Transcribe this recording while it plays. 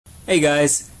Hey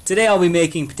guys, today I'll be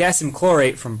making potassium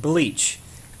chlorate from bleach,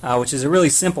 which is a really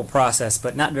simple process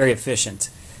but not very efficient.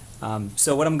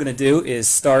 So what I'm going to do is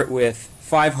start with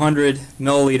 500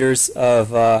 milliliters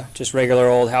of just regular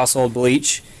old household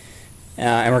bleach,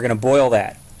 and we're going to boil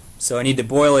that. So I need to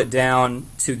boil it down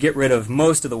to get rid of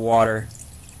most of the water,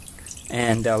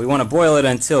 and we want to boil it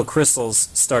until crystals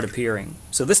start appearing.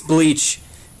 So this bleach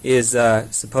is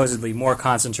supposedly more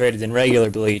concentrated than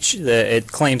regular bleach.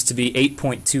 It claims to be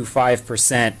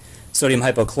 8.25% sodium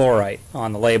hypochlorite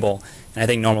on the label, and I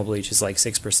think normal bleach is like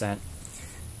 6%.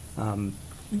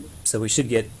 So we should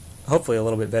get hopefully a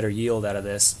little bit better yield out of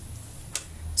this.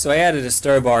 So I added a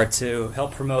stir bar to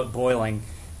help promote boiling,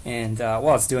 and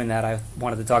while it's doing that I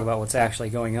wanted to talk about what's actually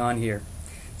going on here.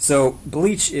 So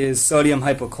bleach is sodium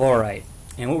hypochlorite.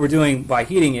 And what we're doing by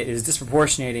heating it is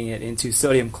disproportionating it into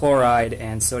sodium chloride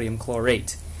and sodium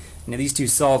chlorate. Now these two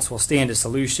salts will stay into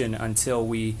solution until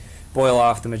we boil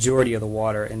off the majority of the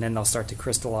water, and then they'll start to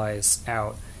crystallize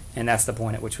out, and that's the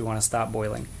point at which we want to stop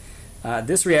boiling.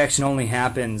 This reaction only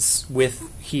happens with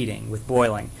heating, with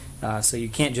boiling, so you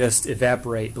can't just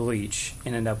evaporate bleach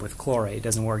and end up with chlorate. It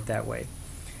doesn't work that way.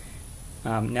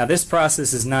 Now this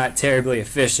process is not terribly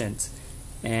efficient,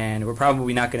 and we're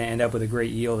probably not going to end up with a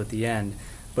great yield at the end,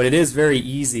 but it is very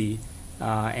easy,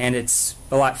 and it's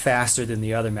a lot faster than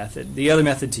the other method. The other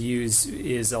method to use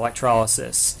is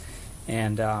electrolysis,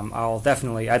 and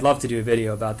I'd love to do a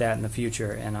video about that in the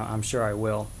future, and I'm sure I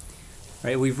will. All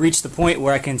right, we've reached the point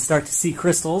where I can start to see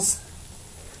crystals,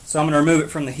 so I'm going to remove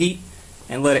it from the heat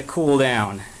and let it cool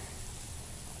down.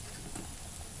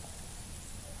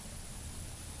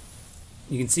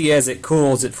 You can see as it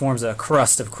cools, it forms a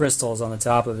crust of crystals on the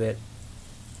top of it.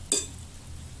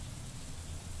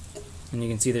 And you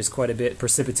can see there's quite a bit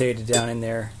precipitated down in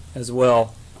there as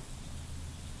well.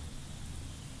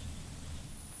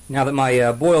 Now that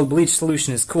my boiled bleach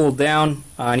solution is cooled down,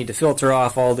 I need to filter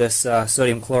off all this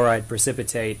sodium chloride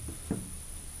precipitate.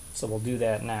 So we'll do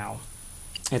that now.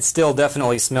 It still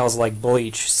definitely smells like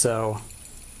bleach, so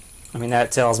I mean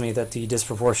that tells me that the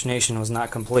disproportionation was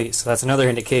not complete. So that's another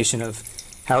indication of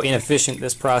how inefficient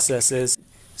this process is.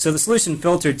 So the solution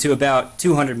filtered to about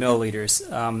 200 milliliters,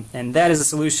 and that is a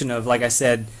solution of, like I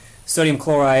said, sodium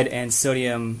chloride and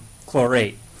sodium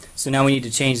chlorate. So now we need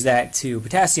to change that to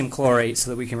potassium chlorate so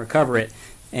that we can recover it,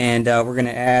 and we're going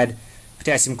to add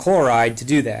potassium chloride to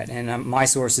do that. And my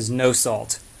source is no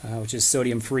salt, which is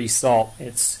sodium-free salt.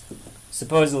 It's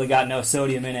supposedly got no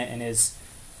sodium in it and is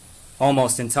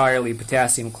almost entirely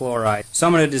potassium chloride. So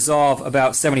I'm going to dissolve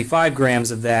about 75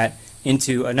 grams of that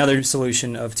into another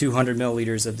solution of 200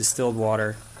 milliliters of distilled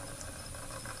water,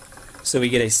 so we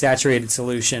get a saturated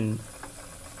solution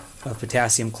of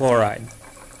potassium chloride.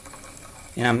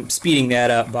 And I'm speeding that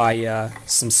up by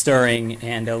some stirring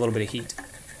and a little bit of heat.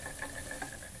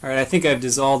 Alright, I think I've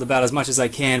dissolved about as much as I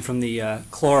can from the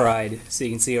chloride, so you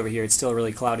can see over here it's still a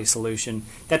really cloudy solution.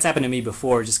 That's happened to me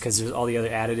before just because there's all the other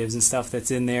additives and stuff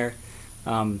that's in there.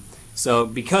 So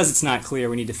because it's not clear,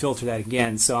 we need to filter that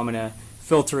again, so I'm going to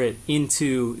filter it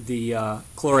into the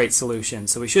chlorate solution.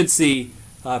 So we should see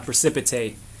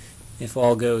precipitate if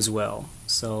all goes well.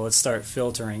 So let's start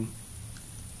filtering.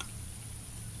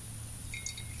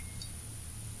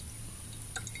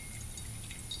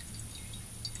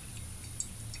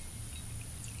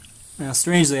 Now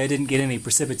strangely I didn't get any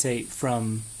precipitate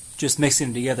from just mixing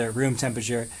them together at room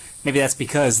temperature. Maybe that's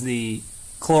because the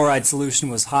chloride solution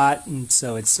was hot and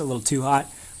so it's a little too hot.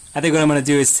 I think what I'm going to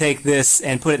do is take this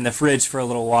and put it in the fridge for a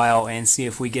little while and see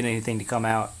if we get anything to come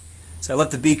out. So I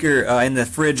left the beaker in the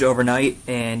fridge overnight,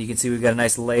 and you can see we've got a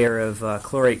nice layer of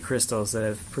chlorate crystals that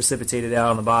have precipitated out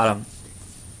on the bottom.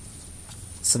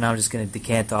 So now I'm just going to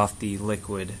decant off the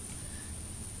liquid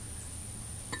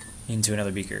into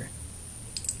another beaker.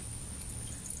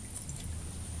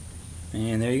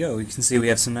 And there you go. You can see we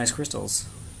have some nice crystals.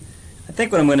 I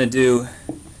think what I'm going to do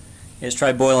is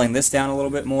try boiling this down a little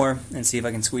bit more and see if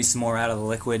I can squeeze some more out of the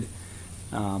liquid,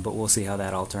 but we'll see how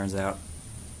that all turns out.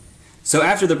 So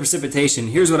after the precipitation,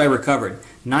 here's what I recovered.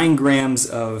 9 grams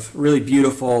of really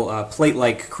beautiful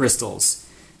plate-like crystals.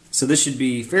 So this should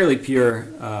be fairly pure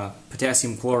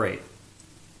potassium chlorate.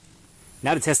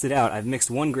 Now to test it out, I've mixed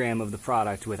 1 gram of the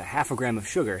product with a half a gram of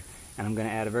sugar, and I'm going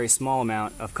to add a very small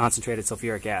amount of concentrated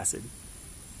sulfuric acid.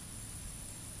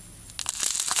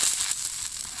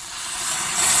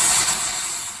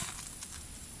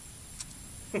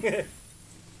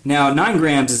 Now 9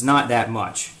 grams is not that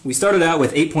much. We started out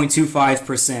with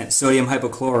 8.25% sodium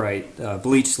hypochlorite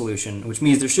bleach solution, which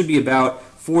means there should be about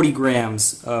 40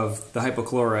 grams of the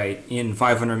hypochlorite in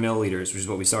 500 milliliters, which is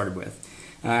what we started with.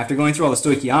 After going through all the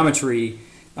stoichiometry,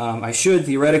 I should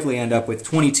theoretically end up with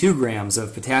 22 grams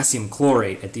of potassium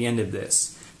chlorate at the end of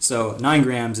this. So 9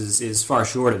 grams is far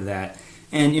short of that.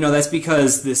 And that's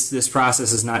because this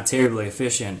process is not terribly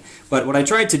efficient. But what I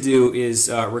tried to do is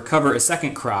recover a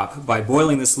second crop by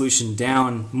boiling the solution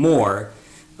down more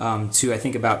to I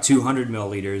think about 200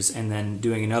 milliliters, and then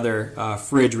doing another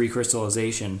fridge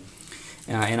recrystallization.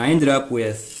 And I ended up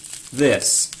with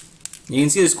this. You can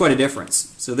see there's quite a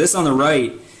difference. So this on the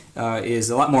right is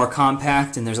a lot more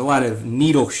compact, and there's a lot of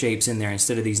needle shapes in there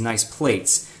instead of these nice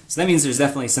plates. So that means there's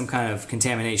definitely some kind of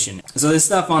contamination. So this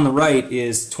stuff on the right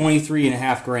is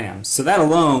 23.5 grams. So that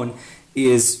alone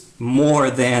is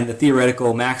more than the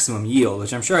theoretical maximum yield,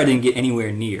 which I'm sure I didn't get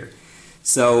anywhere near.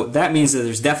 So that means that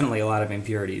there's definitely a lot of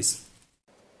impurities.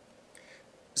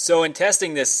 So in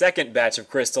testing this second batch of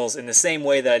crystals in the same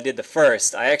way that I did the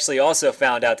first, I actually also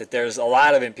found out that there's a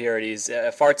lot of impurities,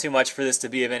 far too much for this to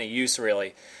be of any use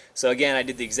really. So again, I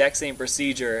did the exact same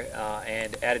procedure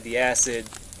and added the acid,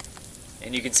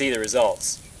 and you can see the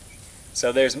results.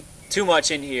 So there's too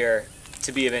much in here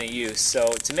to be of any use. So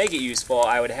to make it useful,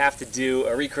 I would have to do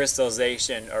a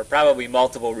recrystallization, or probably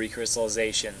multiple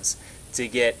recrystallizations, to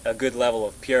get a good level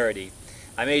of purity.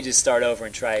 I may just start over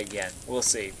and try again. We'll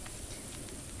see.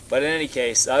 But in any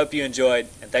case, I hope you enjoyed,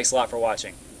 and thanks a lot for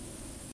watching.